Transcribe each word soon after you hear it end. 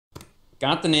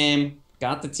Got the name,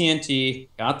 got the TNT,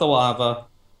 got the lava.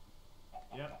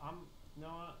 Yep, you know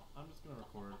what? I'm just gonna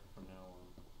record from now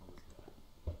on this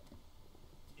guy.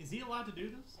 Is he allowed to do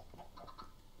this?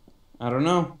 I don't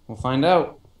know. We'll find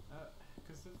out.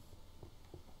 Cause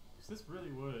this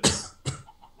really would, this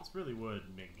really would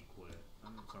make me quit.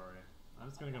 I'm sorry. I'm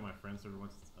just gonna go to my friend's server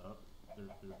once it's up. They're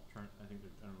trying. I don't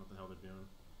know what the hell they're doing.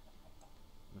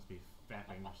 Must be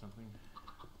fapping or something.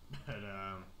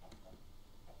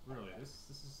 But really, this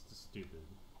is just stupid.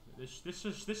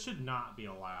 This should not be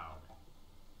allowed.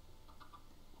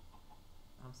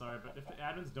 I'm sorry, but if the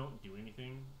admins don't do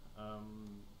anything,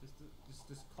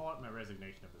 just call out my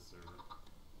resignation of this server.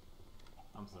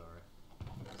 I'm sorry.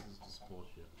 This is just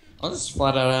bullshit. I'll just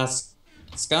flat out ask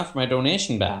Scott for my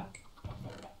donation back.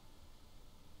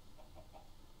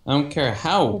 I don't care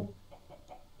how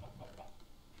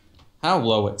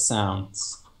low it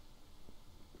sounds.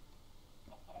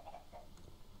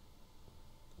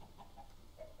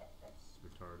 It's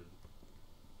retarded.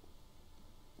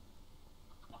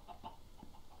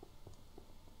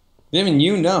 Even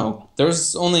you know,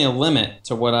 there's only a limit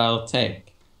to what I'll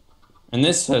take. And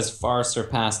this has far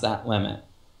surpassed that limit.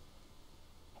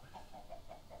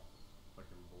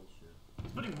 Fucking bullshit.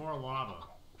 It's putting more lava.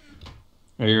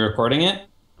 Are you recording it?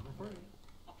 I'm recording it.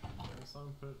 I saw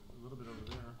him put a little bit over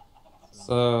there.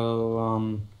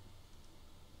 So,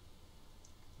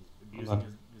 He's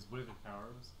abusing his wizard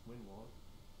powers, wind wall,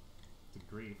 to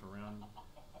grief around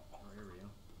our area.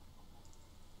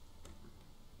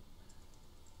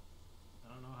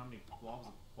 I don't know how many blocks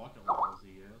of bucket walls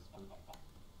he has, but